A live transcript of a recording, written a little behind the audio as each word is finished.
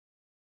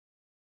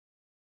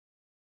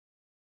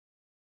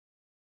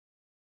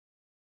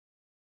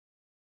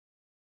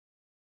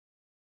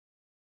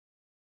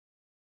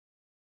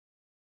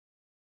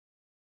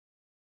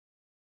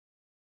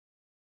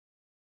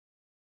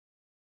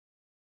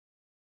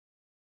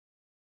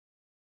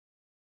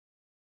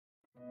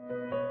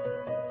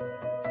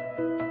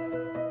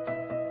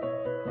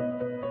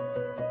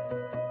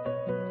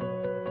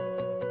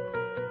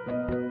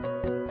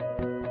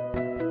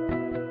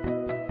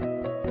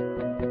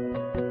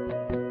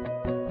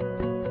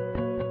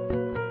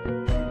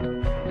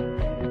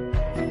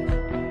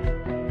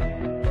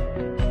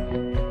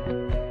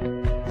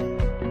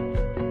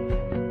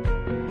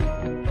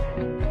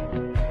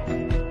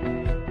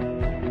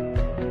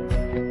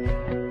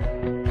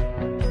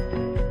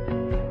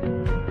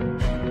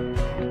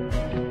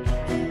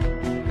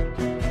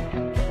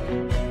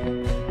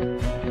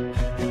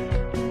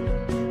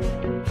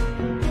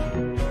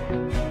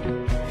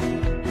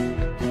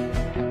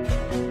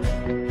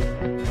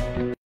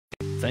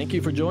Thank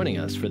you for joining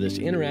us for this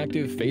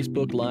interactive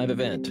Facebook Live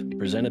event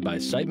presented by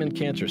Siteman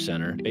Cancer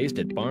Center based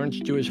at Barnes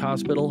Jewish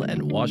Hospital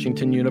and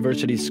Washington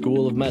University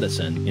School of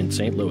Medicine in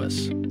St.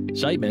 Louis.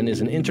 Siteman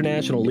is an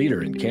international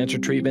leader in cancer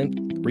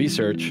treatment,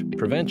 research,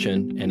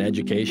 prevention, and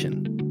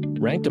education.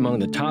 Ranked among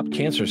the top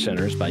cancer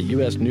centers by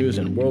U.S. News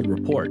and World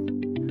Report,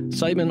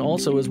 Siteman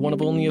also is one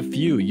of only a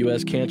few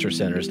U.S. cancer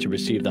centers to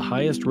receive the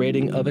highest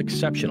rating of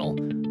exceptional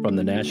from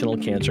the National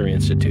Cancer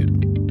Institute.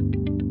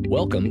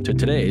 Welcome to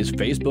today's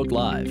Facebook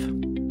Live.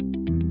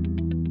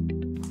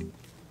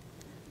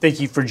 Thank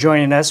you for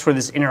joining us for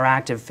this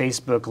interactive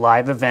Facebook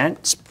Live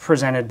event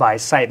presented by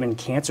Siteman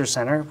Cancer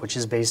Center, which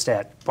is based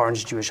at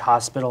Barnes Jewish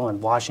Hospital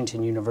and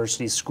Washington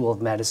University School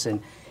of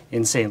Medicine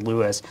in St.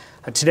 Louis.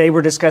 Today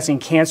we're discussing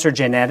cancer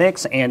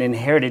genetics and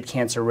inherited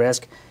cancer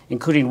risk,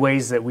 including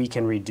ways that we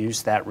can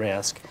reduce that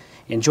risk.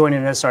 And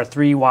joining us are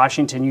three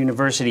Washington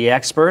University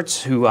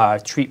experts who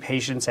treat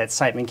patients at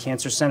Siteman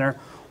Cancer Center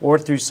or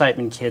through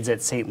Siteman Kids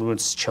at St.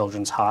 Louis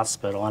Children's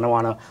Hospital. And I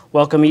want to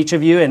welcome each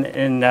of you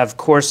and of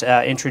course,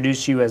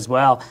 introduce you as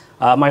well.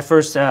 My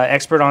first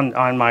expert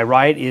on my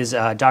right is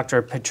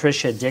Dr.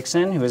 Patricia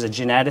Dickson, who is a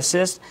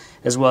geneticist,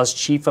 as well as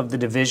Chief of the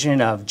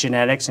Division of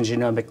Genetics and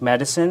Genomic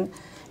Medicine,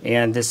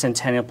 and the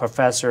Centennial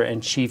Professor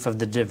and Chief of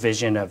the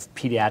Division of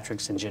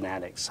Pediatrics and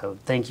Genetics. So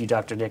thank you,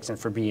 Dr. Dickson,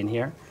 for being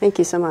here. Thank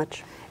you so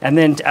much. And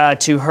then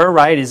to her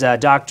right is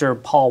Dr.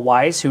 Paul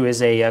Weiss, who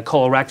is a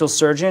colorectal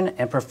surgeon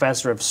and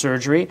professor of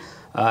surgery,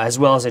 as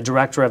well as a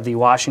director of the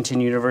Washington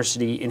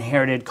University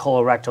Inherited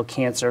Colorectal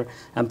Cancer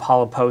and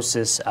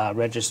Polyposis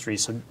Registry.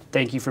 So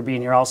thank you for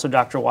being here also,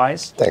 Dr.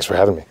 Weiss. Thanks for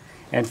having me.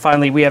 And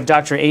finally, we have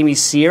Dr. Amy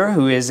Cyr,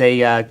 who is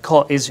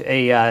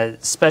a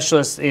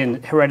specialist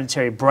in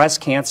hereditary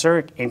breast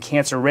cancer and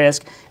cancer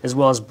risk, as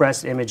well as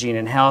breast imaging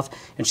and health.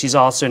 And she's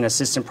also an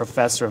assistant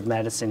professor of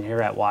medicine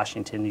here at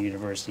Washington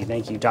University.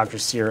 Thank you, Dr.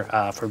 Cyr,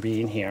 for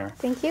being here.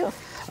 Thank you.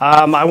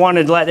 I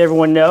wanted to let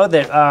everyone know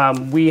that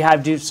we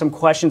have some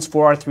questions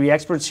for our three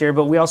experts here,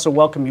 but we also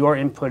welcome your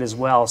input as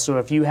well. So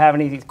if you have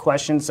any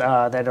questions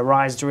that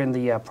arise during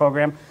the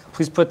program,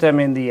 please put them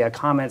in the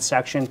comment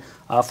section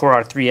for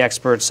our three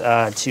experts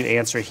to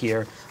answer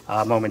here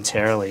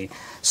momentarily.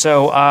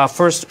 So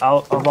first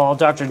of all,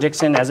 Dr.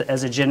 Dickson, as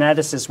a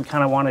geneticist, we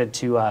kind of wanted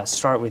to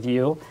start with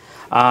you.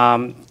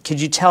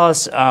 Could you tell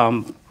us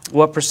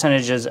what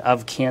percentages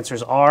of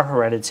cancers are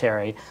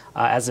hereditary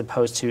as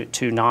opposed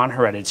to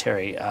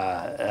non-hereditary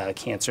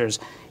cancers?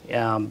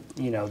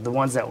 The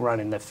ones that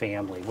run in the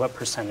family, what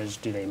percentage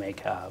do they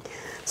make up?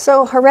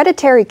 So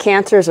hereditary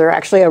cancers are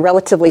actually a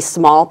relatively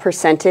small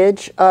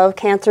percentage of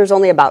cancers.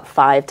 Only about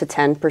 5 to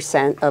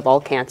 10% of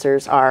all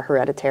cancers are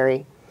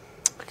hereditary.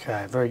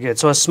 Okay, very good.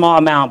 So a small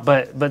amount,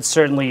 but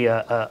certainly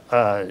a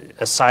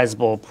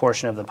sizable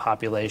portion of the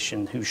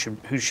population who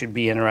should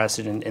be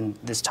interested in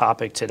this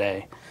topic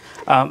today.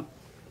 So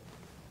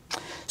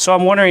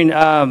I'm wondering,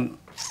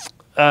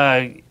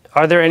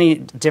 are there any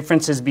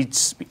differences?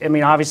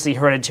 Obviously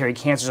hereditary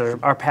cancers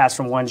are passed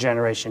from one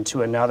generation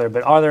to another,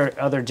 but are there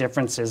other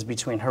differences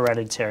between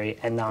hereditary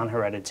and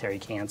non-hereditary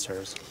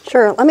cancers?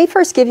 Sure. Let me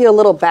first give you a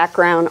little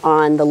background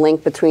on the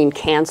link between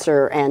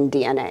cancer and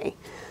DNA.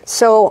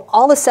 So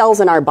all the cells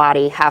in our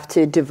body have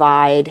to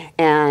divide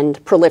and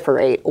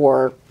proliferate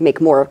or make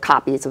more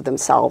copies of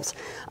themselves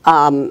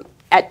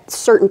at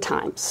certain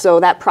times. So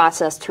that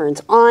process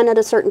turns on at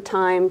a certain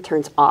time,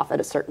 turns off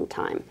at a certain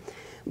time.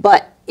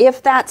 But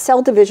if that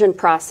cell division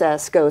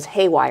process goes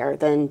haywire,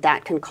 then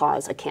that can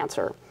cause a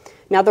cancer.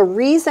 Now, the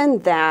reason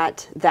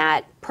that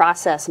that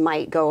process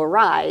might go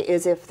awry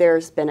is if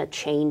there's been a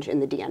change in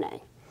the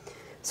DNA.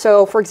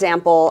 So, for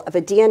example, if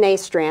a DNA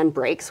strand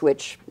breaks,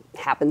 which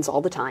happens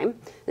all the time,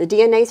 the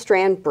DNA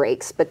strand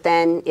breaks, but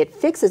then it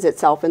fixes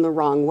itself in the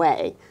wrong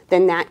way,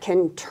 then that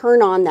can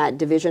turn on that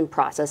division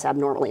process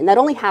abnormally. And that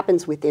only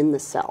happens within the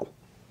cell.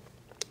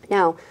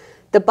 Now,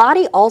 the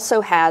body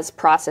also has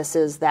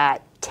processes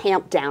that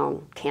tamp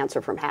down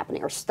cancer from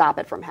happening or stop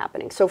it from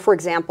happening. So for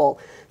example,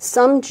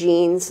 some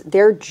genes,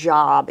 their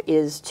job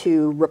is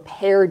to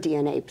repair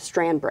DNA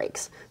strand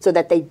breaks so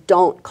that they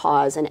don't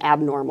cause an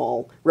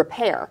abnormal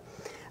repair.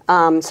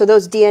 So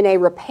those DNA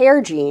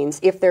repair genes,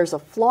 if there's a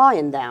flaw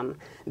in them,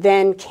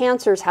 then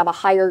cancers have a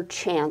higher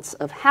chance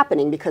of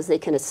happening because they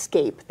can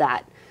escape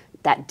that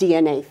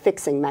DNA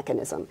fixing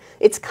mechanism.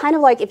 It's kind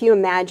of like if you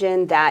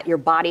imagine that your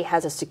body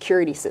has a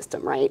security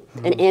system, right?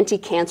 Mm-hmm. An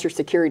anti-cancer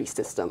security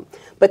system.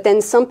 But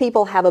then some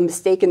people have a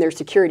mistake in their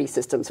security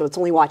system, so it's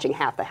only watching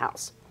half the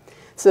house.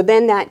 So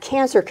then that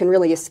cancer can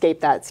really escape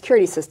that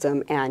security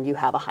system and you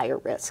have a higher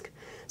risk.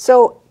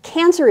 So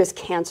cancer is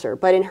cancer,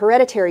 but in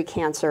hereditary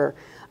cancer,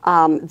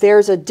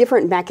 there's a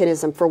different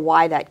mechanism for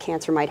why that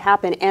cancer might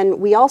happen. And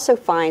we also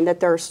find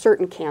that there are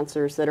certain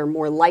cancers that are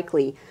more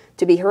likely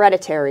to be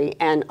hereditary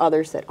and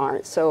others that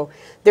aren't. So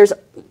there's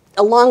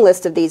a long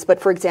list of these, but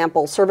for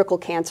example, cervical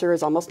cancer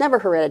is almost never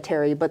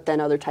hereditary, but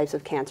then other types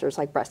of cancers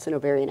like breast and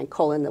ovarian and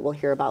colon that we'll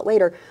hear about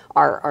later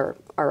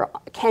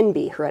can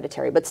be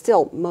hereditary, but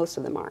still most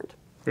of them aren't.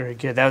 Very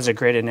good. That was a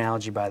great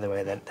analogy, by the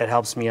way. That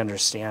helps me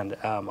understand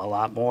a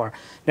lot more.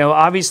 Now,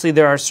 obviously,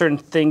 there are certain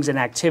things and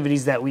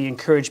activities that we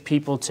encourage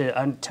people to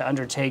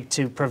undertake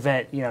to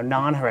prevent,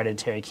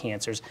 non-hereditary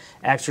cancers: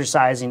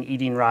 exercising,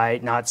 eating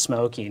right, not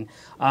smoking.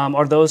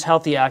 Are those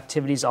healthy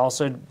activities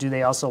do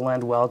they also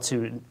lend well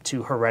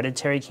to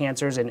hereditary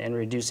cancers and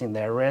reducing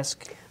their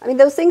risk? I mean,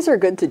 those things are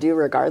good to do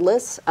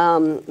regardless.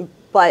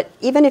 But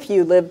even if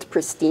you lived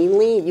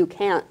pristinely, you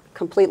can't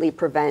completely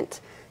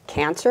prevent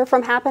cancer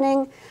from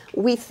happening.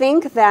 We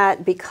think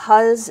that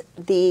because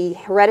the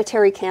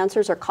hereditary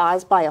cancers are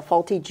caused by a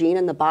faulty gene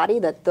in the body,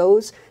 that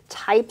those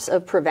types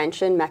of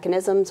prevention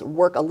mechanisms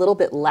work a little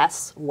bit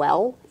less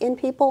well in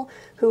people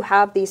who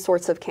have these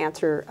sorts of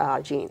cancer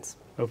genes.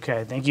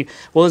 Okay, thank you.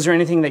 Well, is there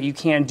anything that you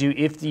can do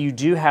if you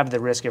do have the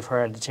risk of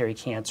hereditary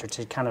cancer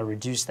to kind of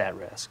reduce that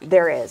risk?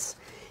 There is.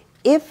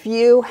 If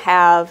you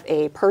have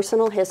a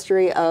personal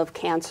history of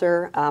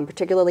cancer,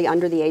 particularly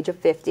under the age of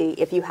 50,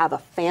 if you have a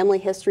family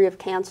history of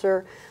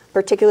cancer,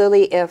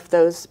 particularly if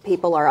those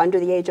people are under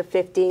the age of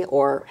 50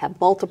 or have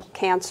multiple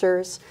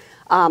cancers,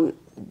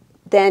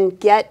 then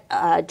get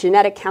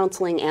genetic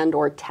counseling and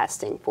or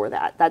testing for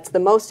that. That's the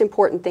most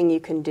important thing you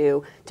can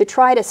do to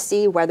try to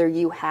see whether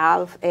you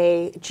have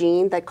a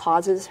gene that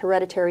causes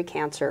hereditary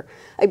cancer.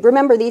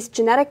 Remember, these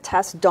genetic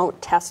tests don't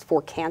test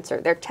for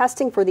cancer. They're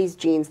testing for these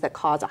genes that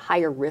cause a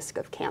higher risk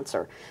of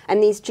cancer.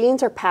 And these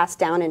genes are passed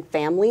down in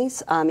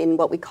families in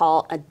what we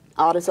call a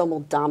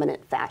autosomal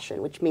dominant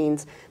fashion, which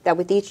means that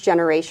with each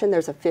generation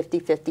there's a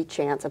 50-50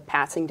 chance of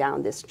passing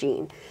down this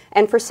gene.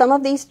 And for some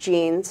of these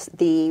genes,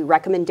 the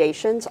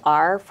recommendations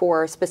are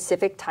for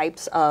specific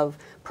types of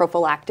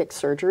prophylactic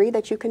surgery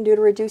that you can do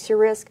to reduce your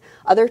risk.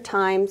 Other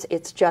times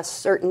it's just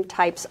certain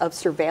types of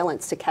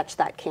surveillance to catch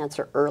that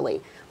cancer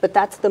early. But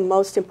that's the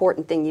most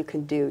important thing you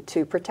can do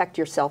to protect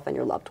yourself and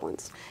your loved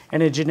ones.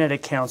 And a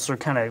genetic counselor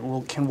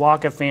can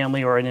walk a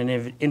family or an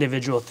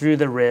individual through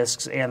the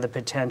risks and the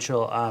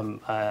potential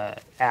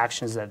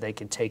actions that they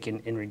could take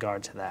in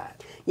regard to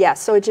that. Yeah,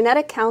 so a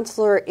genetic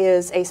counselor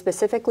is a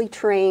specifically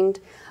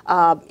trained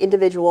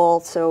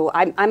individual. So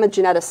I'm a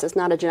geneticist,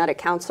 not a genetic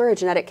counselor. A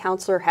genetic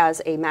counselor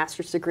has a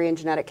master's degree in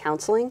genetic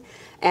counseling,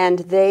 and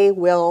they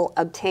will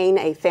obtain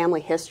a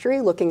family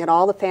history, looking at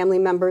all the family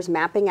members,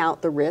 mapping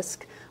out the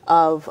risk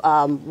of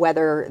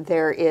whether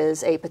there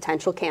is a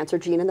potential cancer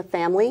gene in the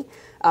family,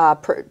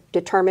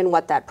 determine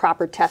what that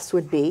proper test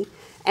would be.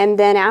 And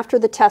then after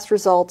the test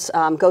results,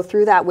 go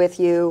through that with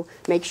you,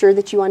 make sure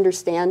that you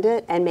understand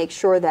it, and make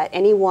sure that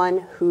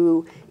anyone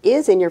who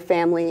is in your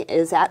family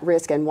is at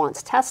risk and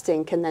wants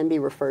testing can then be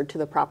referred to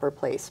the proper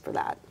place for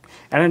that.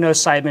 And I know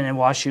Seidman and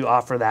WashU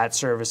offer that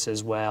service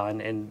as well,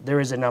 and there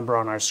is a number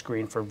on our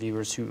screen for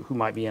viewers who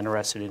might be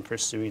interested in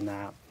pursuing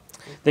that.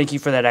 Thank you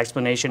for that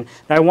explanation.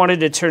 Now, I wanted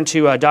to turn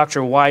to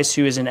Dr. Weiss,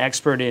 who is an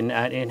expert in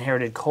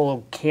inherited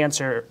colon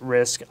cancer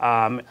risk,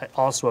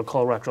 also a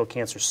colorectal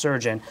cancer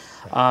surgeon.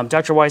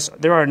 Dr. Weiss,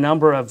 there are a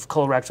number of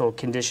colorectal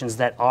conditions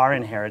that are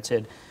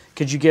inherited.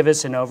 Could you give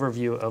us an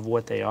overview of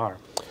what they are?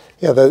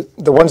 Yeah,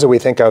 the ones that we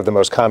think of the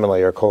most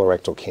commonly are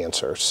colorectal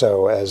cancer.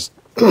 So as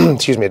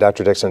excuse me,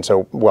 Dr. Dickson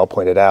so well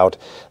pointed out,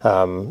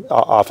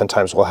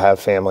 oftentimes we'll have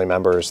family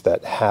members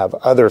that have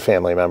other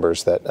family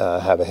members that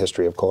have a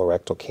history of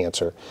colorectal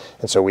cancer.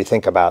 And so we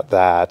think about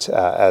that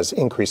as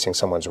increasing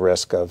someone's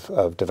risk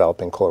of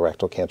developing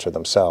colorectal cancer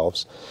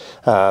themselves.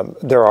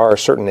 There are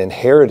certain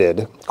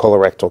inherited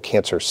colorectal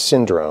cancer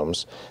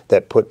syndromes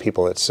that put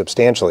people at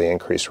substantially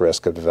increased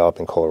risk of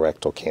developing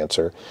colorectal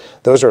cancer.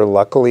 Those are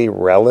luckily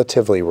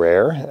relatively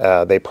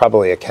rare. They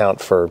probably account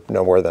for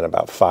no more than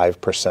about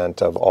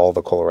 5% of all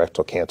the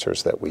colorectal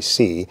cancers that we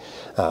see.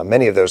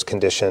 Many of those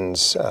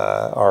conditions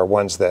are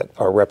ones that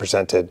are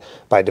represented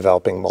by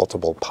developing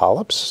multiple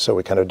polyps. So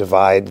we kind of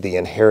divide the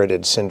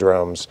inherited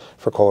syndromes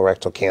for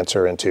colorectal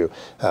cancer into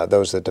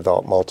those that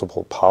develop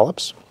multiple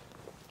polyps.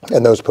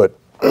 And those put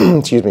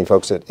excuse me,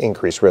 folks at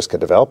increased risk of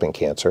developing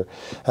cancer.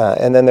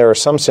 And then there are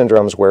some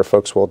syndromes where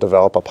folks will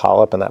develop a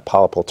polyp, and that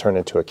polyp will turn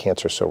into a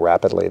cancer so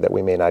rapidly that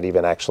we may not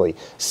even actually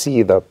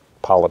see the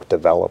polyp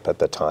develop at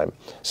the time.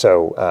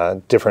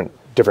 So different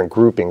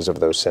groupings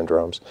of those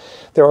syndromes.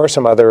 There are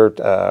some other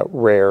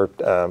rare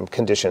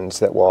conditions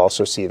that we'll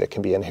also see that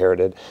can be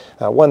inherited.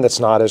 One that's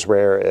not as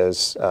rare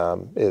is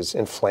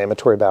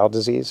inflammatory bowel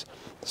disease.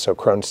 So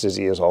Crohn's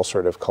disease,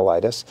 ulcerative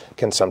colitis,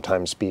 can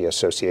sometimes be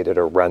associated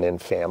or run in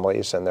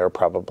families, and there are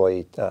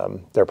probably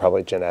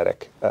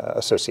genetic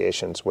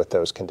associations with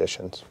those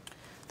conditions.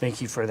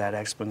 Thank you for that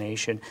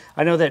explanation.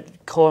 I know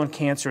that colon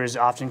cancer is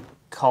often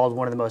called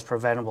one of the most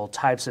preventable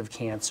types of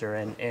cancer,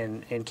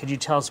 and could you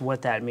tell us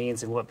what that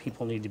means and what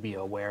people need to be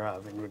aware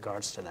of in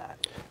regards to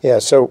that? Yeah,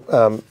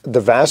 so the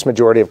vast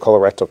majority of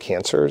colorectal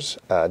cancers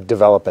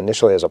develop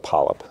initially as a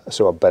polyp,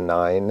 so a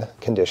benign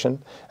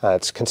condition.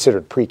 It's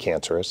considered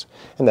precancerous,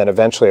 and then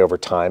eventually over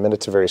time, and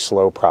it's a very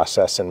slow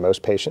process in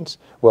most patients,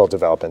 will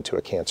develop into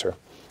a cancer.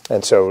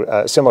 And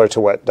so similar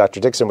to what Dr.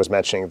 Dickson was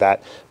mentioning,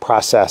 that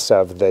process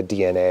of the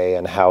DNA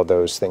and how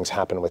those things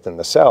happen within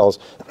the cells,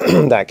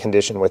 that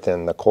condition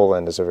within the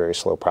colon is a very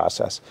slow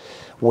process.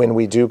 When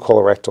we do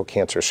colorectal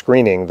cancer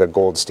screening, the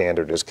gold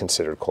standard is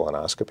considered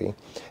colonoscopy.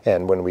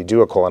 And when we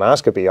do a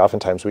colonoscopy,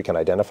 oftentimes we can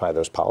identify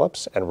those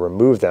polyps and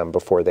remove them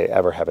before they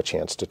ever have a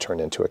chance to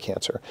turn into a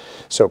cancer.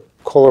 So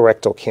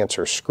colorectal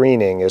cancer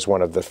screening is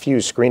one of the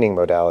few screening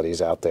modalities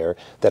out there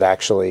that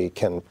actually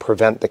can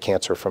prevent the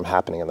cancer from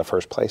happening in the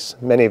first place.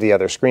 Many of the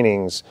other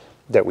screenings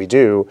that we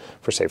do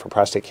for, say, for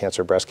prostate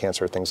cancer, breast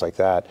cancer, things like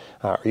that,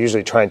 are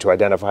usually trying to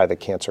identify the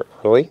cancer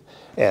early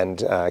and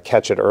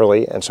catch it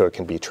early, and so it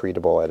can be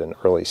treatable at an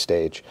early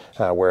stage,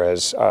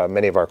 whereas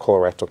many of our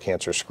colorectal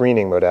cancer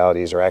screening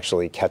modalities are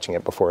actually catching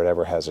it before it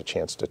ever has a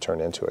chance to turn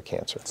into a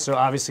cancer. So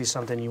obviously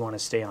something you want to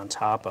stay on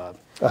top of.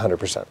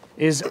 100%.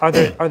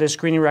 Are there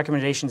screening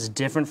recommendations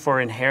different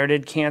for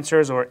inherited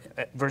cancers or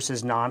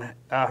versus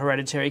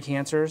non-hereditary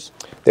cancers?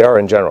 They are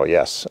in general,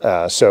 yes.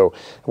 So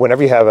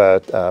whenever you have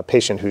a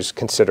patient who's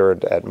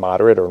considered at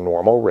moderate or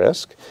normal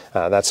risk,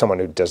 that's someone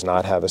who does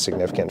not have a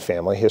significant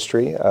family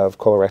history of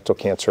colorectal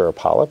cancer or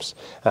polyps,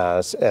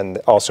 and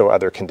also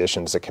other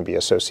conditions that can be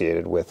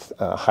associated with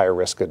higher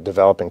risk of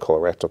developing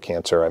colorectal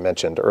cancer. I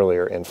mentioned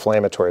earlier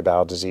inflammatory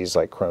bowel disease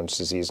like Crohn's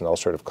disease and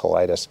ulcerative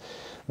colitis.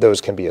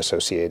 Those can be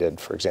associated,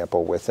 for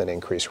example, with an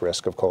increased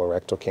risk of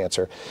colorectal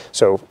cancer.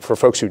 So for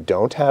folks who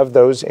don't have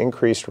those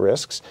increased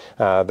risks,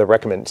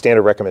 the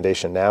standard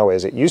recommendation now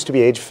is, it used to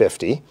be age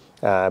 50,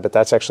 but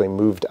that's actually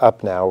moved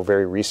up now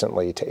very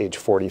recently to age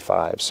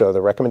 45. So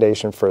the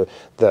recommendation for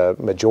the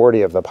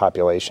majority of the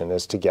population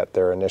is to get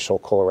their initial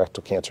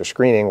colorectal cancer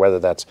screening, whether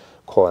that's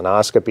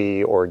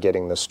colonoscopy or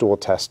getting the stool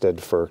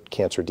tested for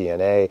cancer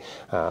DNA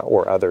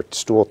or other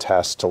stool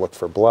tests to look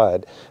for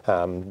blood.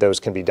 Those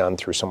can be done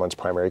through someone's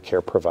primary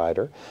care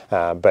provider,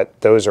 but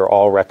those are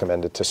all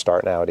recommended to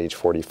start now at age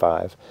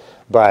 45.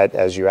 But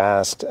as you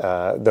asked,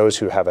 those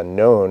who have a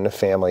known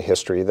family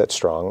history that's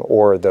strong,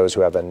 or those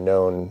who have a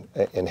known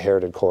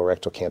inherited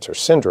colorectal cancer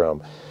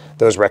syndrome,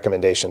 those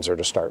recommendations are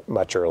to start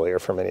much earlier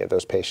for many of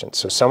those patients.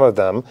 So some of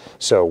them,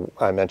 so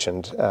I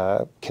mentioned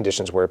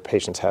conditions where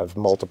patients have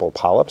multiple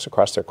polyps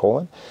across their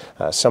colon.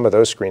 Some of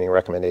those screening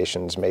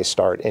recommendations may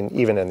start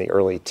even in the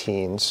early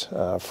teens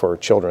for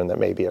children that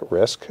may be at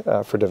risk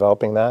for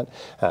developing that.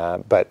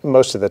 But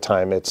most of the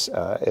time it's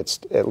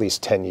at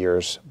least 10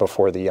 years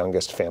before the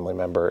youngest family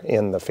member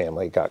in the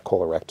family got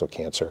colorectal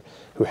cancer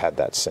who had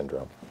that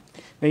syndrome.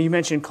 Now, you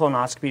mentioned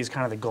colonoscopy is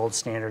kind of the gold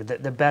standard,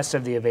 the best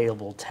of the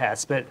available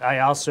tests, but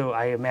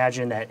I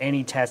imagine that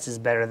any test is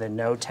better than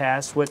no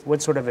test.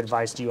 What sort of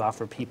advice do you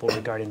offer people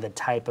regarding the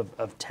type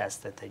of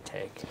test that they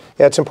take?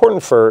 Yeah, it's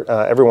important for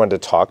everyone to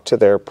talk to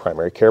their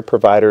primary care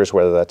providers,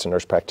 whether that's a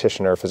nurse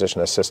practitioner,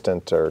 physician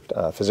assistant, or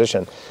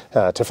physician,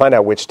 to find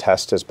out which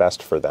test is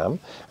best for them.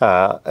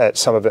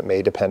 Some of it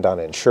may depend on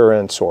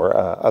insurance or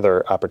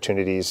other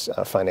opportunities,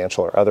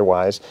 financial or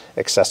otherwise.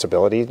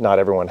 Accessibility, not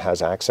everyone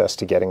has access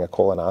to getting a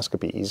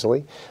colonoscopy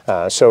easily.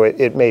 So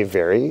it may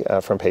vary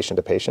from patient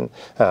to patient,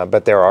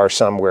 but there are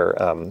some where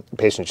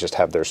patients just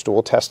have their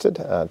stool tested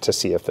to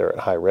see if they're at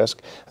high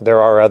risk. There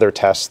are other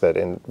tests that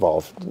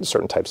involve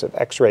certain types of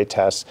x-ray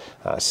tests.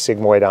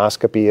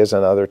 Sigmoidoscopy is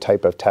another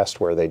type of test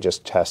where they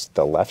just test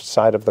the left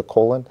side of the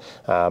colon,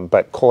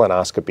 but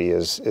colonoscopy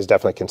is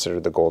definitely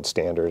considered the gold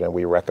standard, and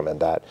we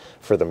recommend that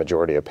for the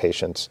majority of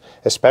patients,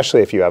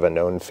 especially if you have a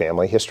known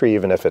family history.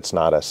 Even if it's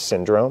not a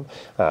syndrome,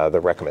 the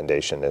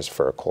recommendation is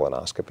for a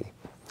colonoscopy.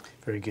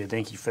 Very good.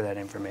 Thank you for that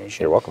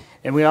information. You're welcome.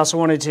 And we also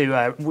wanted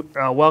to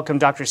welcome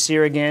Dr.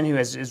 Cyr again, who,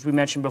 as we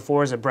mentioned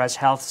before, is a breast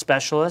health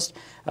specialist.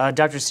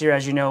 Dr. Cyr,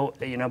 as you know,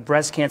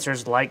 breast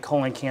cancers, like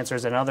colon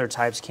cancers and other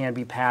types, can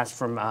be passed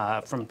from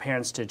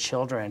parents to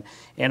children.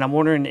 And I'm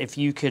wondering if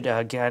you could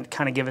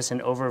kind of give us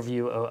an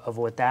overview of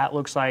what that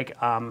looks like.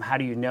 How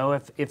do you know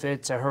if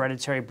it's a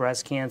hereditary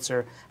breast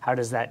cancer? How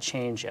does that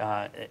change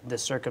the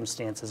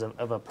circumstances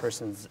of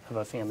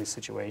a family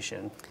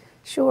situation?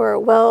 Sure.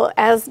 Well,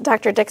 as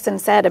Dr. Dickson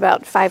said,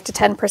 about 5 to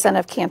 10%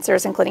 of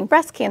cancers, including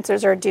breast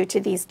cancers, are due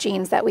to these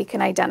genes that we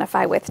can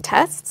identify with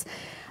tests.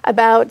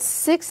 About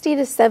 60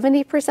 to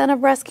 70% of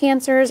breast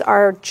cancers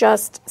are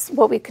just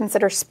what we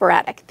consider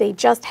sporadic. They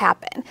just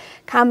happen.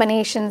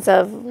 Combinations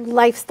of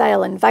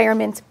lifestyle,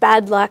 environment,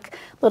 bad luck,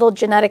 little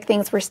genetic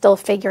things we're still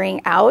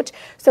figuring out.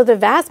 So the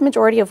vast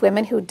majority of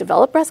women who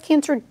develop breast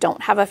cancer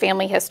don't have a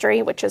family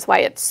history, which is why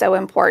it's so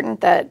important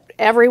that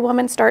every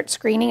woman start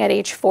screening at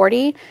age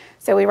 40.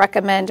 So we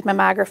recommend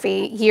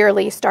mammography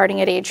yearly starting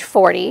at age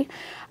 40.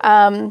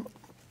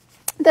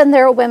 Then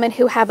there are women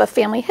who have a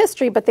family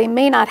history, but they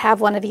may not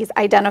have one of these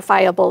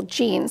identifiable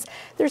genes.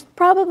 There's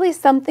probably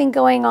something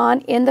going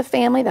on in the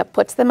family that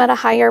puts them at a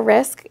higher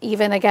risk,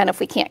 even again if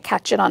we can't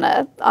catch it on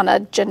a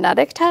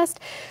genetic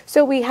test.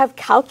 So we have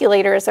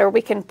calculators where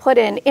we can put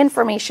in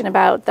information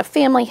about the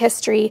family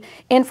history,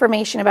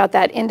 information about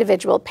that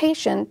individual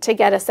patient to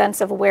get a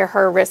sense of where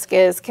her risk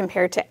is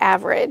compared to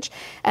average.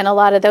 And a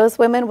lot of those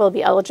women will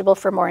be eligible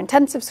for more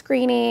intensive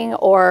screening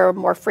or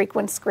more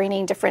frequent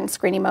screening, different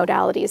screening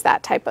modalities,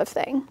 that type of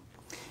thing.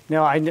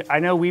 No, I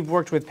know we've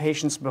worked with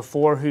patients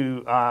before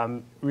who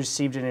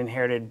received an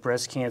inherited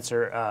breast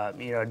cancer,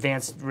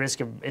 advanced risk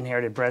of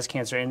inherited breast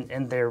cancer,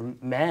 and they're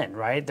men,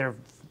 right? They're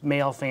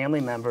male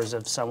family members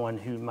of someone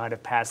who might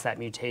have passed that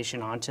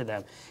mutation onto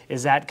them.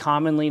 Is that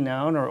commonly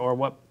known, or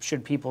what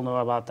should people know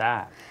about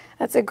that?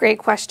 That's a great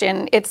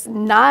question. It's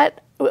not,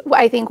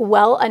 I think,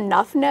 well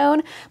enough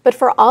known, but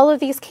for all of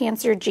these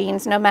cancer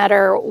genes, no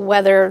matter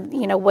whether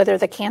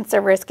the cancer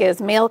risk is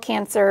male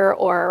cancer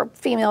or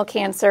female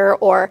cancer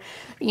or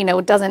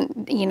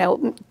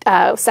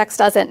sex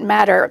doesn't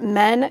matter.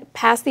 Men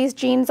pass these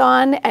genes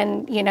on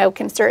and,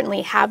 can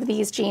certainly have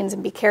these genes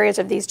and be carriers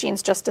of these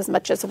genes just as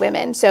much as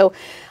women. So,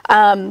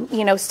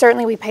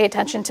 certainly we pay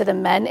attention to the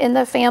men in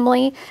the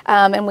family,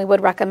 and we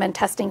would recommend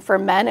testing for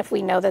men if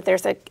we know that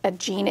there's a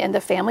gene in the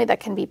family that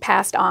can be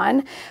passed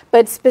on.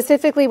 But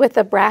specifically with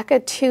the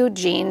BRCA2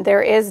 gene,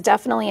 there is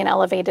definitely an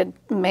elevated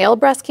male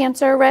breast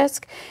cancer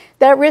risk.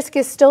 That risk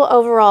is still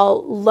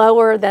overall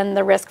lower than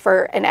the risk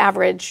for an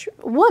average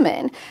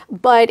woman,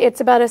 but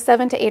it's about a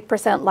 7 to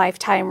 8%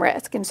 lifetime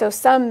risk. And so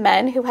some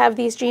men who have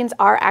these genes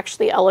are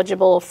actually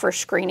eligible for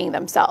screening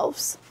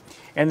themselves.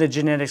 And the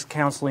genetics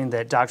counseling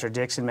that Dr.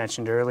 Dickson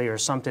mentioned earlier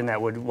is something that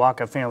would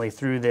walk a family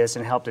through this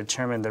and help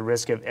determine the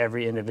risk of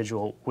every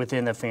individual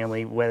within the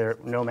family,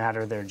 no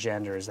matter their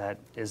gender. Is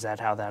that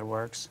how that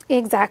works?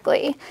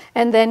 Exactly.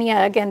 And then,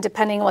 again,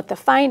 depending on what the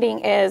finding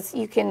is,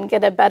 you can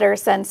get a better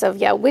sense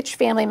of, which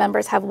family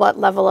members have what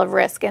level of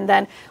risk. And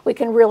then we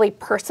can really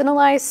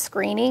personalize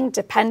screening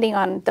depending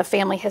on the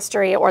family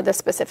history or the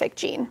specific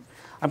gene.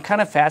 I'm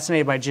kind of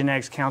fascinated by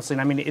genetics counseling.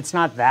 I mean, it's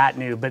not that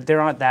new, but there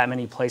aren't that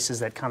many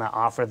places that kind of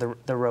offer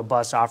the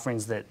robust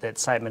offerings that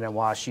Siteman and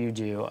WashU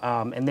do.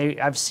 And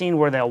I've seen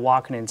where they'll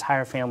walk an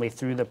entire family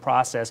through the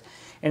process.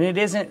 And it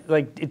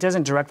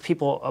doesn't direct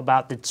people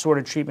about the sort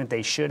of treatment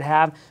they should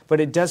have,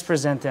 but it does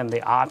present them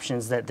the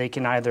options that they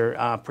can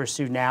either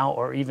pursue now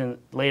or even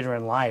later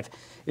in life.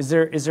 Is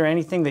there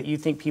anything that you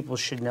think people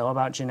should know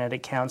about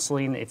genetic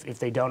counseling if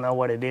they don't know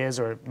what it is,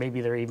 or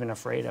maybe they're even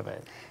afraid of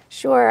it?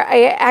 Sure.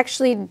 I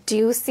actually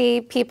do see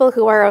people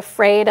who are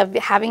afraid of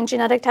having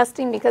genetic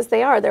testing because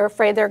they're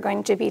afraid they're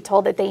going to be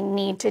told that they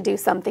need to do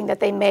something that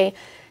they may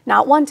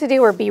not want to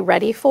do or be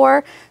ready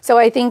for. So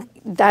I think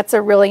that's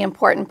a really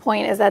important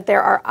point, is that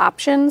there are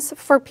options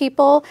for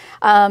people,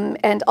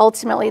 and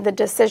ultimately the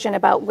decision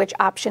about which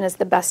option is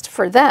the best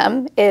for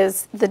them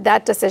is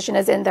that decision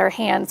is in their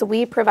hands.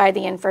 We provide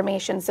the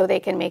information so they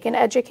can make an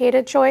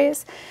educated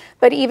choice.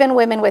 But even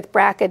women with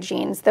BRCA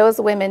genes,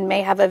 those women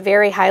may have a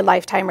very high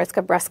lifetime risk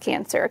of breast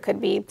cancer. It could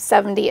be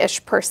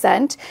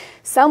 70-ish%.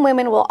 Some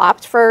women will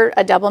opt for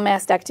a double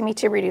mastectomy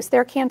to reduce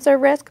their cancer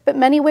risk, but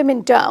many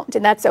women don't,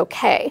 and that's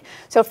okay.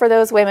 So for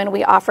those women,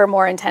 we offer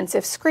more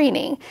intensive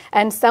screening,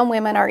 and some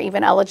women are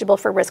even eligible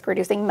for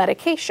risk-reducing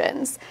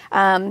medications.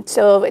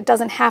 So it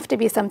doesn't have to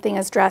be something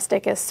as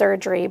drastic as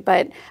surgery,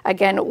 but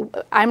again,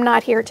 I'm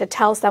not here to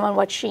tell someone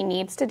what she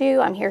needs to do.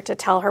 I'm here to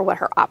tell her what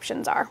her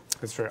options are.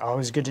 That's right.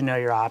 Always good to know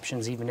your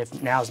options, even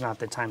if now's not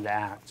the time to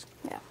act.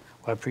 Yeah.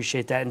 Well, I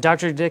appreciate that. And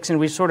Dr. Dickson,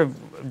 we've sort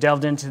of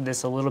delved into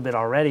this a little bit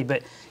already,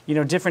 but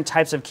different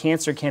types of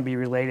cancer can be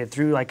related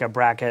through like a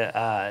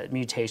BRCA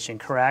mutation,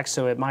 correct?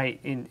 So it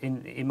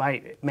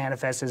might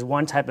manifest as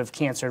one type of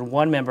cancer in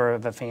one member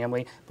of a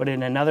family, but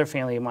in another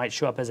family it might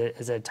show up as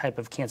a type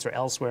of cancer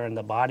elsewhere in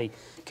the body.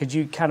 Could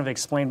you kind of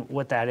explain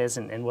what that is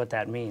and what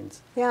that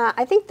means? Yeah,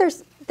 I think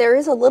there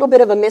is a little bit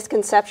of a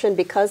misconception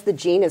because the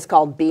gene is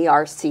called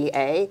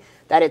BRCA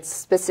that it's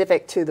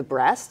specific to the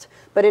breast.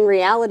 But in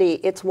reality,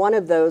 it's one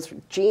of those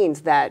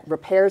genes that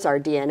repairs our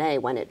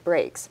DNA when it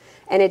breaks.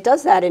 And it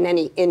does that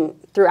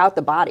throughout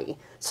the body.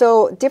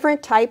 So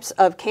different types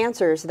of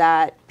cancers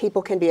that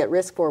people can be at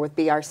risk for with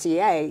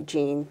BRCA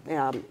gene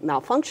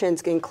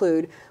malfunctions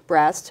include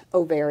breast,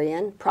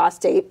 ovarian,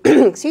 prostate,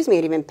 excuse me,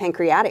 and even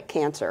pancreatic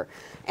cancer.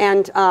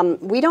 And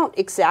we don't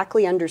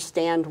exactly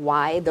understand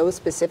why those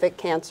specific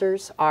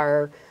cancers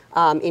are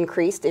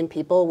increased in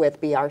people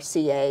with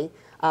BRCA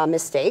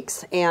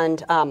mistakes,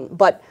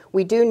 but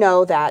we do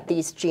know that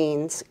these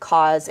genes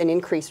cause an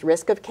increased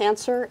risk of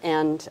cancer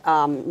and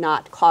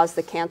not cause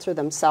the cancer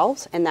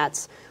themselves, and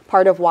that's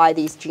part of why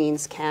these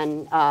genes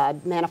can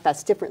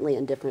manifest differently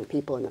in different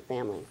people in the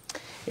family.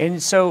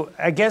 And so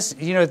I guess,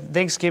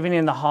 Thanksgiving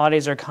and the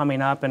holidays are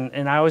coming up,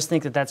 and I always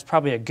think that that's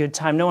probably a good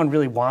time. No one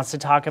really wants to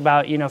talk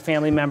about,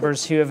 family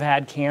members who have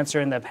had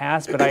cancer in the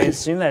past, but I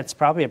assume that it's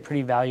probably a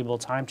pretty valuable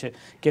time to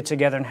get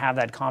together and have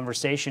that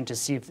conversation to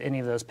see if any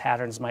of those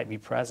patterns might be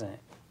present.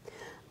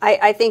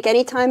 I think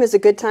any time is a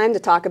good time to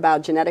talk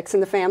about genetics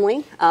in the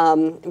family,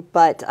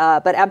 but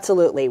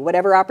absolutely,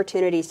 whatever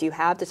opportunities you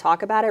have to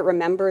talk about it,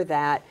 remember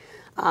that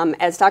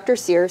as Dr.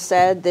 Cyr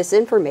said, this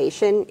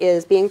information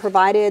is being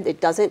provided.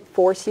 It doesn't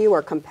force you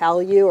or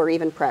compel you or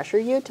even pressure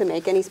you to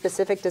make any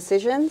specific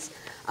decisions,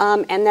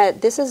 and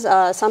that this is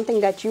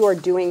something that you are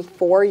doing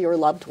for your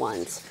loved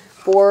ones,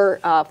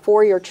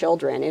 for your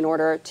children, in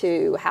order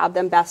to have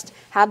them best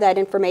have that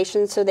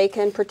information so they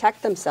can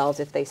protect themselves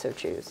if they so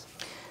choose.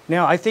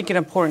 Now, I think an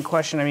important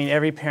question, I mean,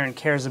 every parent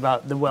cares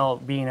about the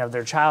well-being of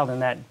their child,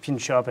 and that can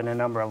show up in a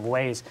number of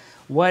ways.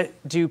 What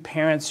do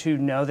parents who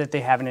know that they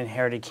have an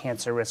inherited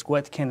cancer risk,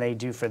 what can they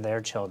do for their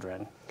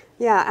children?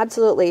 Yeah,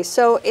 absolutely.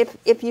 So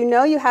if you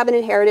know you have an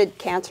inherited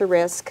cancer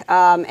risk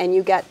and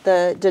you get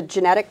the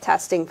genetic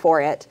testing for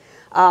it,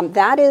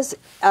 that is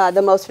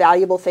the most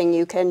valuable thing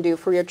you can do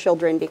for your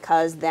children,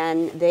 because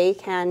then they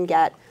can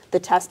get the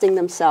testing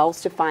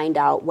themselves to find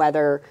out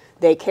whether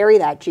they carry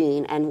that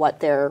gene and what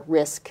their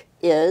risk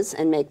is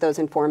and make those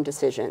informed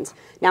decisions.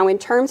 Now, in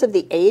terms of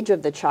the age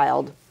of the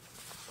child,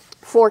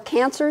 for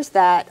cancers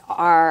that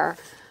are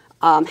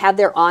have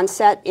their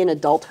onset in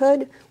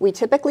adulthood, we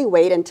typically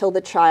wait until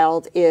the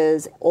child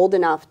is old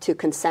enough to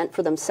consent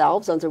for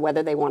themselves on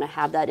whether they want to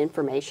have that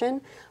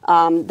information.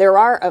 There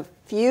are a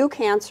few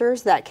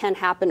cancers that can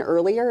happen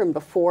earlier and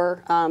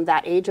before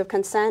that age of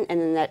consent,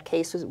 and in that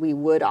case we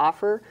would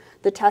offer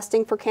the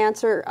testing for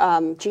cancer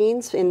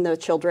genes in the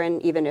children,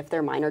 even if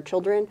they're minor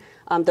children.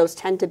 Those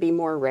tend to be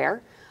more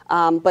rare,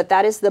 but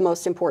that is the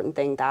most important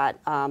thing that,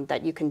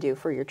 that you can do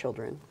for your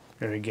children.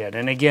 Very good.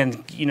 And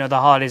again, you know, the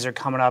holidays are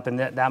coming up, and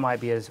that might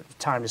be a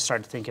time to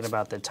start thinking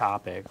about the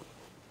topic.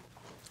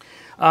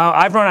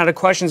 I've run out of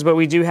questions, but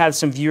we do have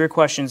some viewer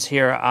questions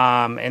here.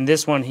 And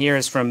this one here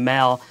is from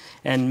Mel.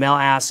 And Mel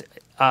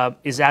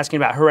is asking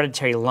about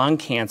hereditary lung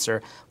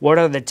cancer. What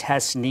are the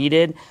tests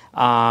needed?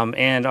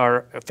 And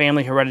are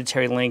family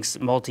hereditary links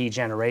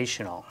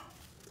multi-generational?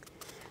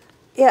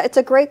 Yeah, it's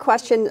a great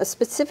question.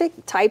 Specific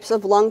types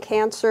of lung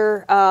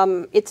cancer,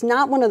 it's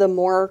not one of the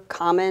more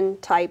common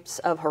types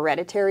of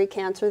hereditary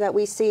cancer that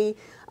we see.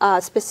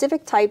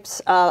 Specific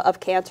types of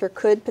cancer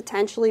could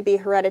potentially be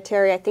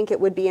hereditary. I think it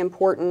would be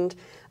important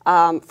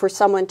for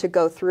someone to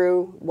go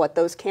through what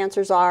those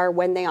cancers are,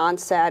 when they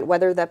onset,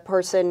 whether the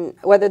person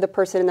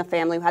in the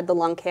family who had the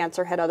lung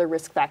cancer had other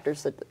risk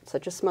factors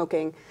such as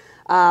smoking.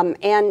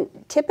 And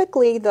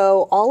typically,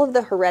 though, all of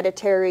the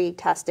hereditary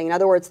testing, in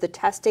other words, the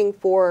testing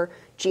for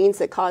genes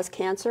that cause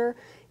cancer,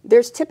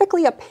 there's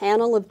typically a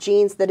panel of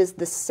genes that is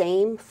the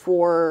same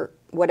for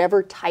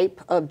whatever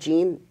type of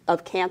gene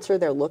of cancer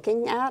they're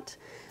looking at.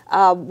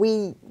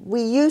 We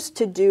used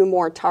to do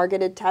more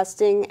targeted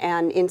testing,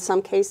 and in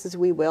some cases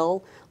we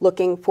will,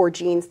 looking for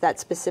genes that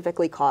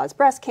specifically cause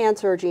breast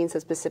cancer or genes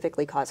that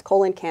specifically cause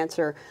colon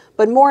cancer.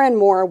 But more and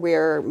more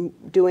we're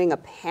doing a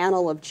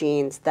panel of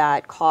genes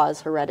that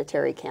cause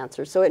hereditary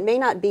cancer. So it may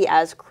not be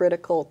as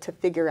critical to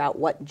figure out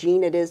what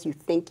gene it is you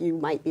think you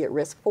might be at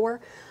risk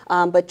for,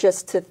 but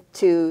just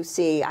to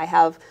see, I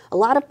have a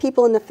lot of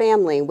people in the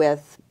family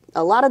with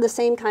a lot of the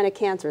same kind of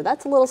cancer.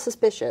 That's a little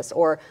suspicious.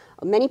 Or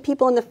many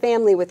people in the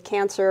family with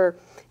cancer,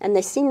 and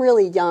they seem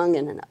really young,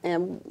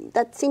 and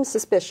that seems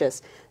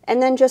suspicious.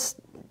 And then just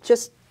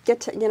get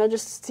to,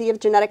 just see a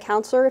genetic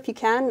counselor if you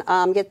can.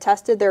 Get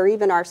tested. There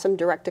even are some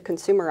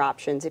direct-to-consumer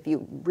options if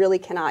you really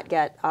cannot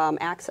get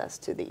access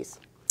to these.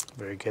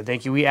 Very good,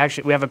 thank you. We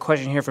have a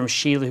question here from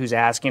Sheila who's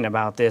asking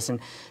about this, and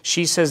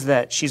she says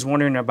that she's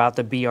wondering about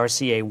the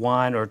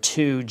BRCA1 or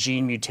 2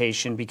 gene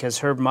mutation because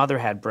her mother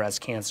had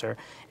breast cancer,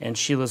 and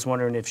Sheila's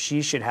wondering if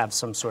she should have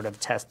some sort of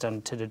test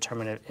done to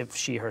determine if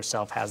she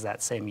herself has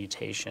that same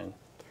mutation.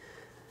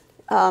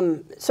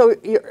 So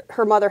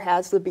her mother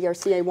has the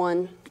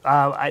BRCA1?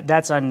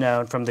 That's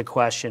unknown from the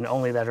question,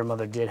 only that her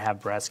mother did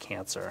have breast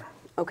cancer.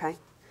 Okay.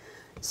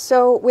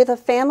 So with a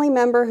family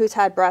member who's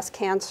had breast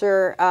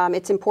cancer,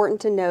 it's important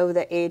to know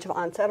the age of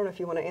onset. I don't know if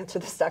you want to answer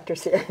this, Dr.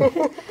 Cyr.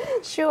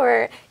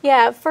 Sure.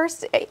 Yeah,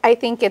 first, I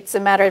think it's a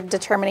matter of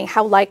determining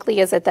how likely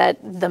is it that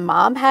the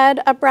mom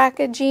had a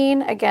BRCA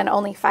gene. Again,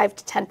 only 5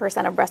 to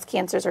 10% of breast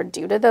cancers are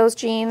due to those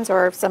genes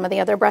or some of the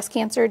other breast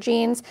cancer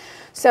genes.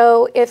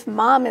 So if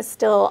mom is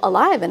still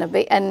alive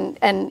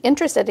and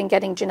interested in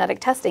getting genetic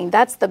testing,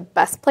 that's the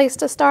best place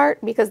to start,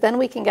 because then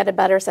we can get a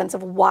better sense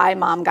of why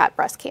mom got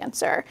breast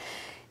cancer.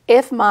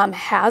 If mom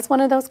has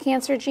one of those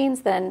cancer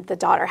genes, then the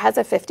daughter has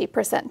a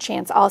 50%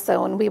 chance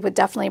also, and we would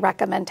definitely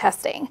recommend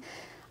testing.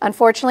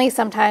 Unfortunately,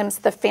 sometimes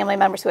the family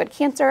members who had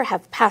cancer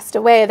have passed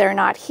away, they're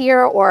not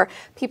here, or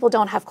people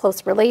don't have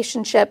close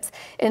relationships.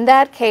 In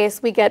that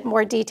case, we get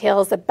more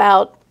details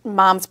about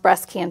mom's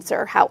breast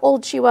cancer, how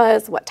old she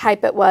was, what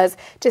type it was,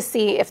 to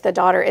see if the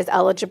daughter is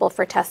eligible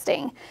for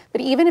testing.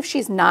 But even if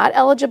she's not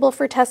eligible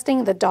for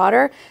testing, the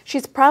daughter,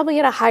 she's probably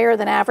at a higher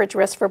than average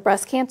risk for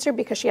breast cancer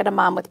because she had a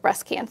mom with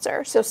breast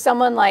cancer. So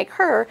someone like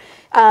her,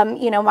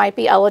 might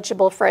be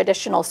eligible for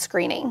additional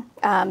screening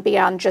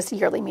beyond just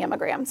yearly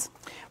mammograms.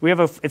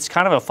 It's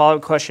kind of a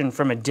follow-up question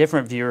from a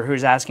different viewer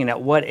who's asking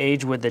at what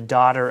age would the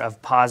daughter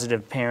of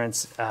positive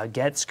parents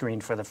get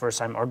screened for the first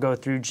time or go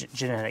through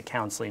genetic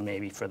counseling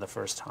maybe for the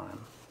first time?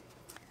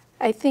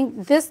 I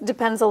think this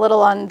depends a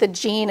little on the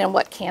gene and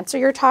what cancer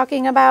you're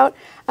talking about.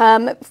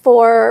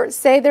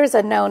 Say there's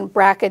a known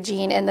BRCA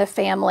gene in the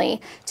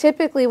family,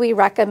 typically we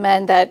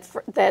recommend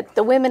that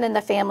the women in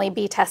the family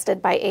be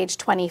tested by age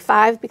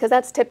 25, because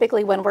that's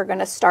typically when we're going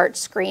to start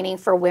screening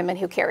for women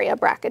who carry a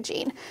BRCA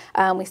gene.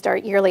 We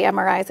start yearly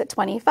MRIs at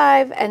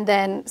 25 and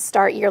then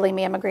start yearly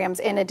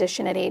mammograms in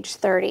addition at age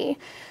 30.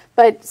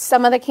 But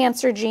some of the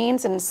cancer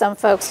genes and some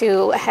folks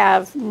who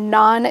have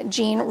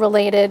non-gene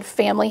related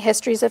family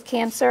histories of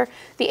cancer,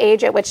 the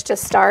age at which to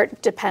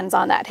start depends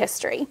on that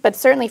history. But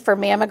certainly for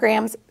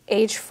mammograms,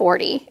 age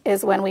 40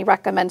 is when we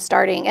recommend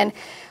starting. And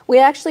we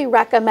actually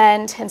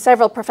recommend, and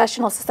several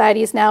professional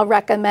societies now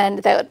recommend,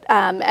 that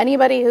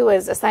anybody who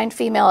is assigned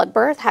female at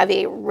birth have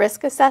a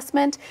risk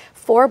assessment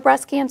for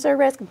breast cancer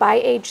risk by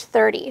age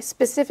 30,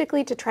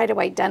 specifically to try to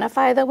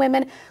identify the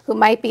women who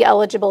might be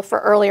eligible for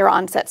earlier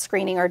onset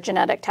screening or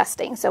genetic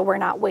testing, so we're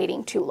not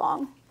waiting too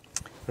long.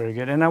 Very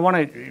good. And I want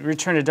to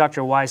return to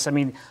Dr. Weiss. I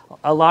mean,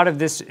 a lot of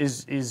this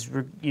is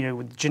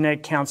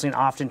genetic counseling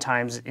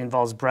oftentimes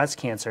involves breast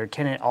cancer.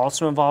 Can it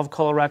also involve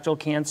colorectal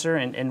cancer?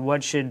 And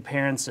what should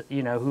parents,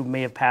 who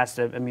may have passed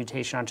a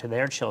mutation onto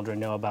their children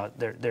know about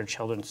their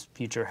children's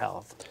future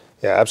health?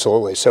 Yeah,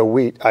 absolutely.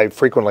 So I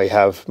frequently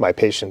have my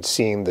patients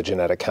seeing the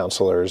genetic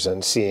counselors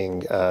and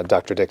seeing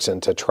Dr.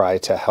 Dickson to try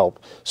to help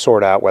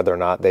sort out whether or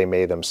not they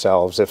may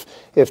themselves.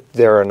 If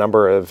there are a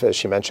number of, as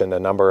she mentioned,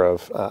 a number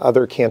of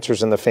other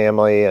cancers in the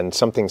family and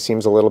something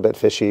seems a little bit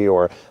fishy,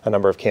 or a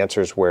number of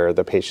cancers where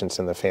the patients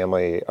in the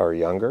family are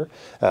younger.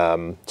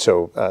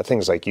 So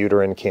things like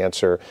uterine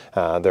cancer,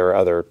 there are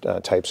other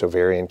types of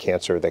ovarian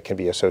cancer that can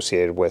be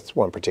associated with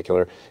one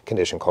particular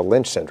condition called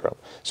Lynch syndrome.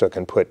 So it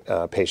can put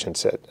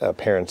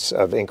parents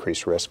of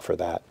increased risk for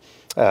that.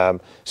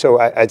 So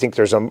I think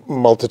there's a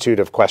multitude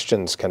of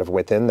questions kind of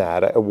within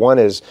that. One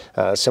is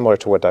similar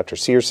to what Dr.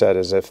 Cyr said,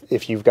 is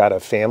if you've got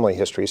a family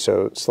history,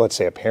 so let's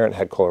say a parent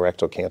had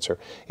colorectal cancer,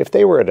 if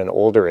they were at an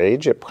older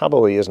age, it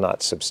probably is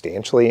not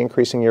substantially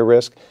increasing your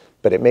risk,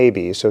 but it may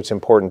be, so it's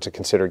important to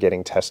consider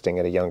getting testing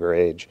at a younger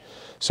age.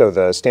 So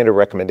the standard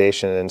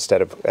recommendation,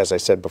 instead of, as I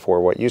said before,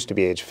 what used to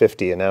be age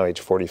 50 and now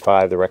age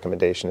 45, the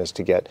recommendation is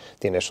to get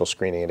the initial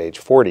screening at age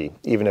 40,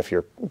 even if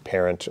your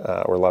parent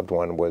or loved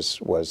one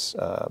was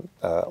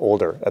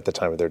older at the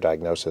time of their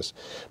diagnosis.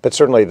 But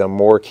certainly the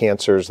more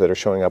cancers that are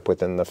showing up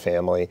within the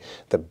family,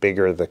 the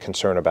bigger the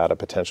concern about a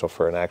potential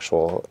for an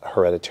actual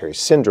hereditary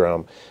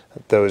syndrome.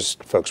 Those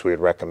folks we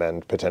would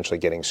recommend potentially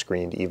getting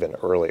screened even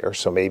earlier,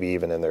 so maybe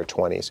even in their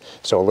 20s.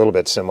 So a little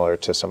bit similar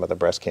to some of the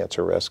breast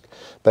cancer risk.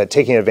 But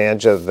taking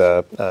advantage of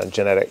the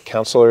genetic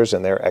counselors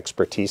and their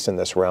expertise in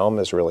this realm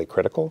is really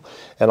critical.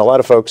 And a lot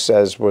of folks,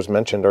 as was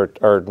mentioned,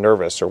 are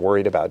nervous or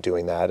worried about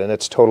doing that, and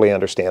it's totally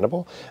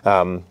understandable.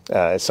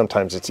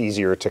 Sometimes it's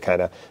easier to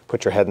kind of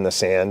put your head in the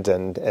sand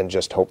and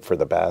just hope for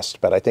the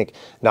best. But I think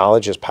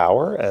knowledge is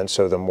power, and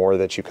so the more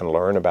that you can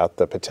learn about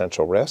the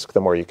potential risk, the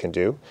more you can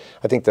do.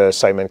 I think the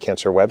Simon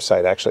Cancer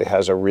website actually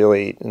has a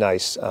really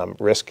nice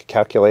risk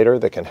calculator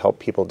that can help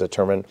people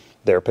determine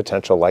their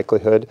potential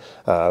likelihood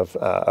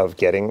of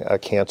getting a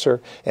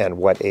cancer and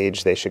what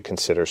age they should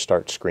consider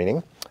start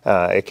screening.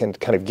 It can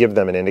kind of give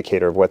them an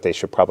indicator of what they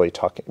should probably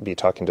be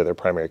talking to their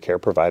primary care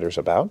providers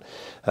about.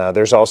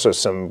 There's also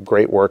some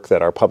great work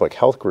that our public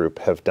health group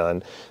have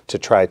done to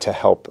try to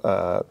help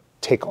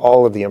take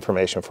all of the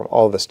information from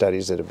all the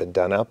studies that have been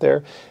done out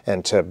there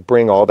and to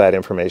bring all that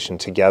information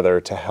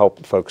together to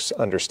help folks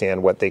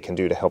understand what they can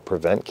do to help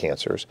prevent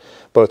cancers,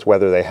 both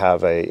whether they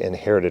have an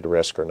inherited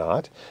risk or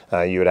not.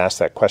 You had asked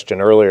that question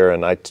earlier,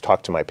 and I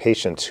talked to my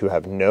patients who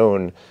have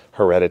known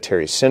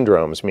hereditary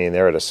syndromes, meaning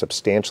they're at a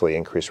substantially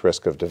increased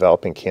risk of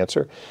developing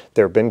cancer.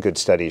 There have been good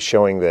studies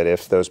showing that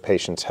if those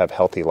patients have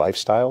healthy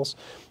lifestyles,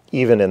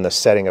 even in the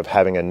setting of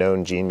having a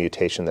known gene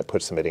mutation that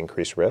puts them at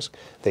increased risk,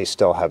 they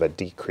still have a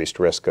decreased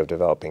risk of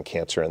developing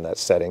cancer in that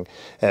setting.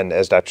 And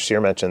as Dr. Cyr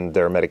mentioned,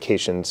 there are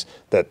medications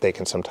that they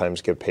can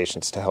sometimes give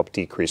patients to help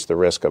decrease the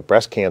risk of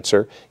breast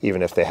cancer,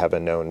 even if they have a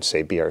known,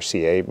 say,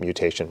 BRCA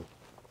mutation.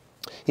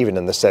 Even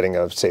in the setting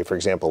of, say, for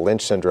example,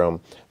 Lynch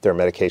syndrome, there are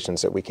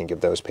medications that we can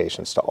give those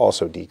patients to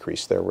also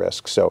decrease their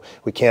risk. So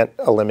we can't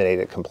eliminate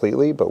it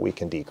completely, but we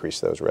can decrease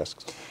those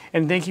risks.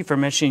 And thank you for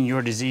mentioning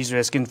your disease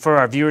risk. And for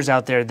our viewers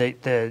out there,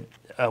 the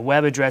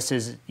web address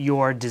is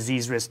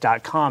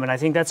yourdiseaserisk.com, and I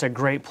think that's a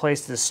great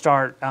place to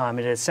start. It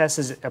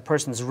assesses a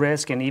person's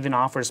risk and even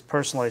offers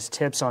personalized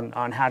tips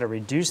on how to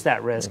reduce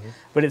that risk. Mm-hmm.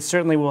 But it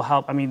certainly will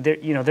help. I mean,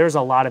 there's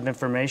a lot of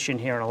information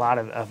here and a lot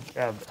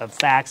of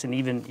facts and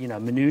even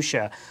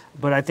minutia.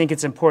 But I think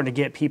it's important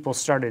to get people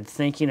started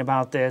thinking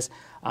about this.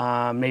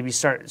 Maybe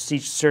start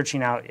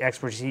searching out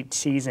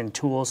expertise and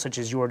tools such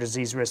as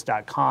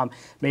yourdiseaserisk.com,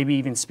 maybe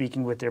even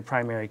speaking with their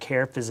primary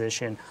care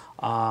physician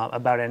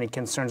about any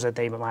concerns that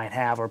they might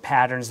have or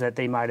patterns that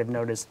they might have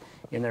noticed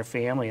in their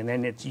family. And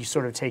then you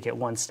sort of take it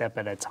one step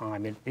at a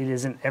time. It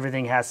isn't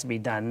everything has to be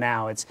done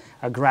now. It's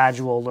a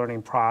gradual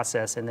learning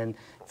process, and then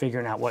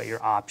figuring out what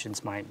your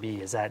options might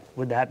be.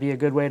 Would that be a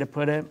good way to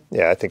put it?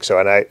 Yeah, I think so,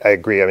 and I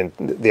agree. I mean,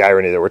 the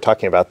irony that we're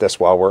talking about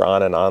this while we're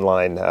on an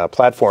online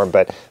platform,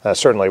 but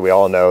certainly we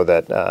all know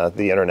that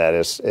the internet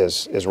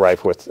is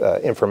rife with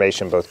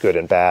information, both good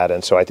and bad,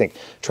 and so I think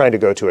trying to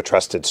go to a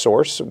trusted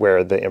source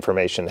where the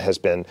information has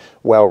been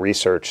well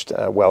researched,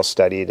 well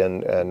studied,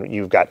 and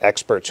you've got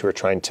experts who are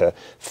trying to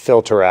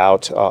filter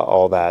out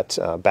all that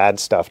bad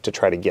stuff to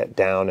try to get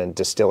down and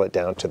distill it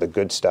down to the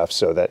good stuff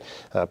so that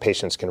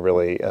patients can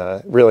really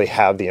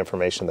have the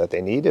information that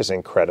they need is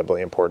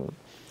incredibly important.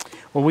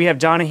 Well, we have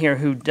Donna here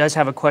who does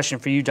have a question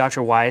for you,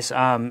 Dr. Weiss.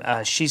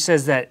 She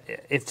says that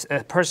if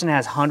a person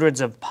has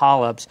hundreds of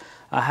polyps,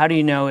 how do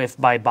you know if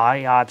by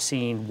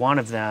biopsying one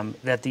of them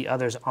that the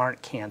others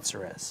aren't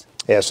cancerous?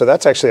 Yeah, so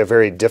that's actually a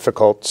very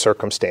difficult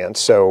circumstance.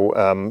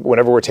 So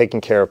whenever we're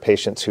taking care of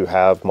patients who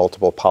have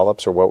multiple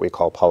polyps, or what we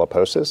call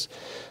polyposis,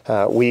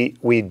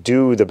 we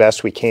do the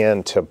best we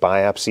can to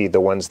biopsy the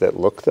ones that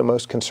look the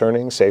most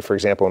concerning. Say, for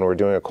example, when we're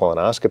doing a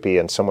colonoscopy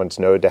and someone's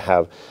known to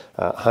have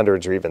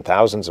hundreds or even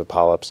thousands of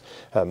polyps,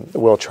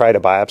 we'll try to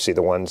biopsy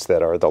the ones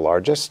that are the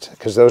largest,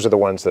 because those are the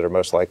ones that are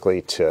most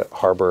likely to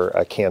harbor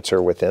a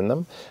cancer within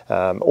them,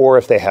 or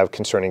if they have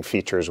concerning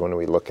features when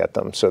we look at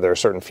them. So there are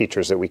certain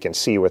features that we can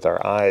see with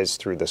our eyes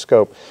through the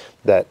scope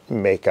that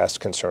make us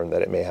concerned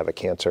that it may have a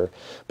cancer.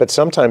 But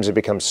sometimes it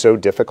becomes so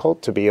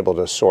difficult to be able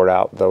to sort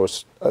out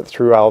those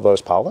through all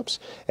those polyps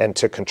and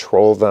to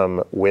control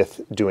them with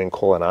doing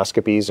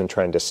colonoscopies and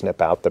trying to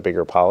snip out the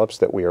bigger polyps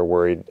that we are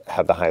worried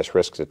have the highest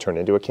risk to turn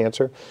into a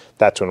cancer.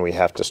 That's when we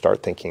have to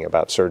start thinking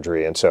about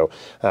surgery. And so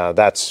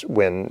that's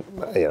when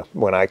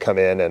I come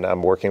in and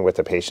I'm working with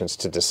the patients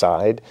to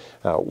decide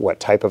what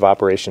type of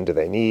operation do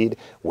they need,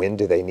 when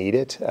do they need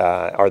it,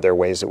 are there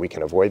ways that we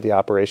can avoid the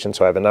operation.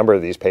 So I have a number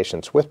of these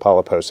patients with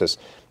polyposis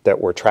that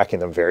we're tracking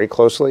them very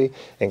closely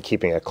and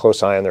keeping a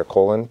close eye on their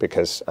colon,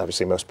 because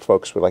obviously most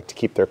folks would like to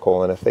keep their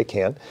colon if they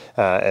can.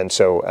 And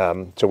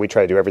so we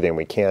try to do everything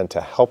we can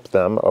to help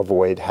them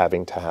avoid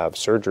having to have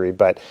surgery.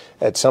 But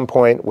at some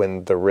point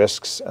when the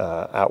risks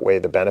outweigh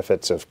the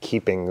benefits of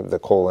keeping the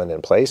colon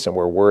in place, and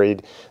we're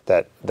worried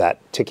that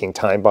that ticking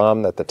time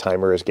bomb, that the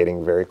timer is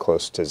getting very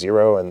close to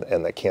zero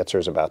and that cancer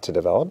is about to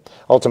develop,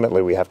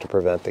 ultimately we have to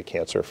prevent the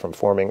cancer from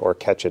forming or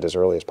catch it as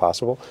early as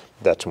possible.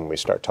 That's when we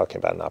start talking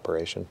about an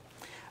operation.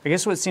 I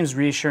guess what seems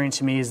reassuring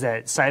to me is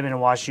that Simon and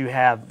Wash, you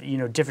have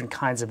different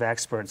kinds of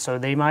experts. So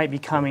they might be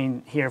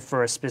coming here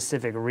for a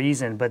specific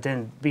reason, but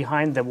then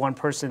behind the one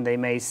person they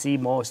may see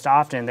most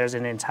often, there's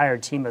an entire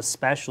team of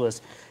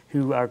specialists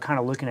who are kind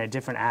of looking at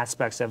different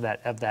aspects of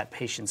that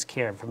patient's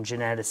care, from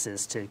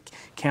geneticists to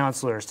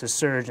counselors to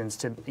surgeons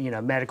to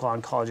medical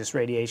oncologists,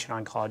 radiation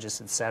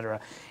oncologists, et cetera.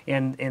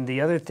 And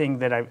the other thing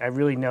that I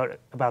really note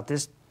about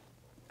this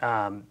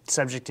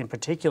subject in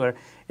particular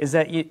is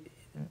that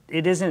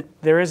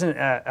there isn't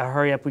a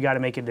hurry up, we got to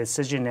make a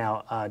decision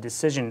now,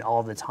 decision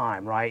all the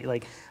time, right?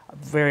 Like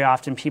very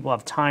often people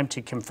have time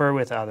to confer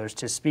with others,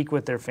 to speak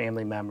with their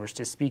family members,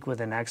 to speak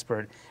with an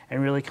expert,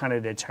 and really kind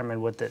of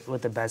determine what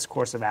the best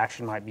course of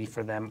action might be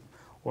for them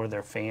or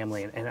their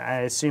family. And I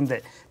assume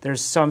that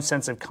there's some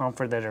sense of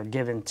comfort that are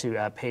given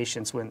to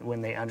patients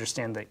when they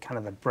understand the kind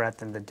of the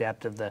breadth and the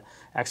depth of the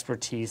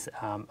expertise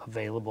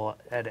available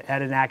at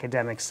an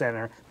academic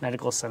center,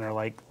 medical center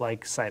like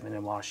Siteman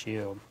and Wash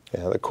U.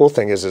 Yeah, the cool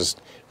thing is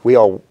we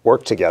all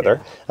work together,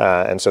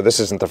 and so this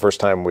isn't the first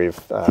time we've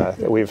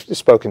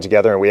spoken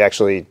together, and we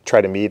actually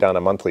try to meet on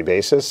a monthly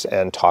basis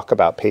and talk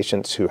about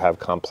patients who have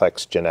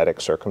complex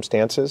genetic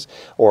circumstances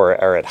or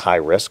are at high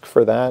risk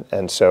for that.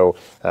 And so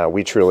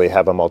we truly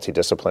have a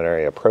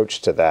multidisciplinary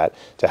approach to that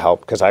to help,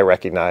 because I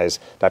recognize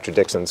Dr.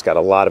 Dickson's got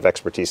a lot of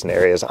expertise in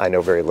areas I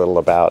know very little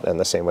about, and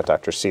the same with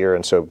Dr. Cyr.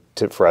 And so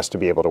for us to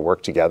be able to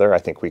work together, I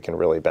think we can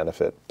really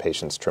benefit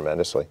patients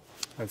tremendously.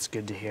 That's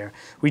good to hear.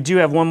 We do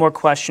have one more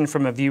question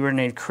from a viewer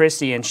named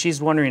Christy, and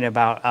she's wondering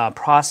about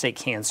prostate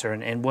cancer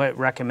and what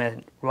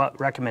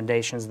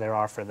recommendations there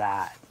are for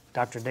that.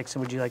 Dr.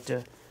 Dickson, would you like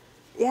to?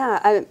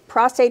 Yeah,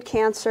 prostate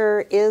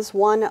cancer is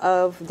one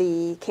of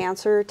the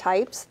cancer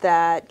types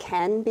that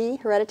can be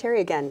hereditary.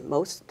 Again,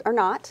 most are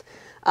not.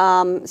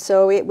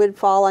 So it would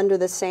fall under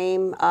the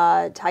same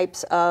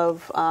types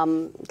of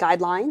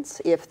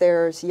guidelines. If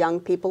there's young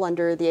people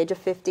under the age of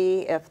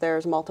 50, if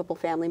there's multiple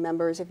family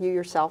members, if you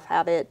yourself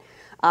have it,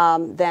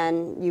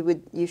 then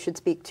you should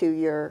speak to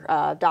your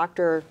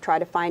doctor, try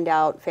to find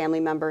out family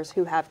members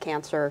who have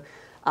cancer,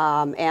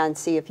 and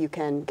see if you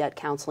can get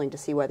counseling to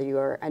see whether you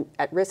are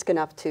at risk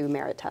enough to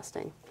merit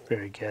testing.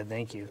 Very good,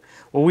 thank you.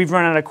 Well, we've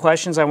run out of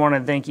questions. I want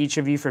to thank each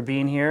of you for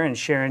being here and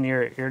sharing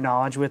your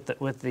knowledge with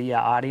the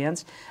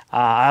audience.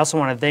 I also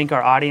want to thank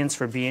our audience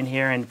for being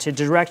here and to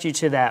direct you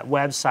to that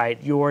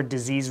website,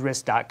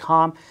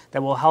 yourdiseaserisk.com,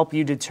 that will help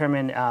you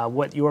determine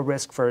what your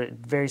risk for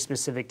very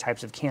specific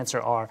types of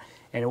cancer are,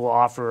 and it will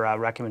offer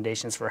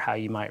recommendations for how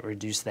you might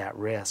reduce that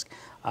risk.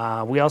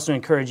 We also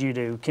encourage you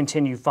to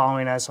continue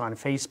following us on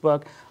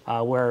Facebook,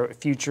 where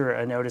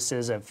future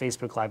notices of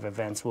Facebook Live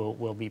events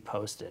will be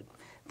posted.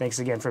 Thanks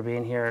again for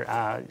being here,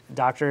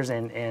 doctors,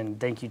 and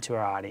thank you to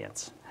our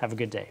audience. Have a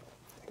good day.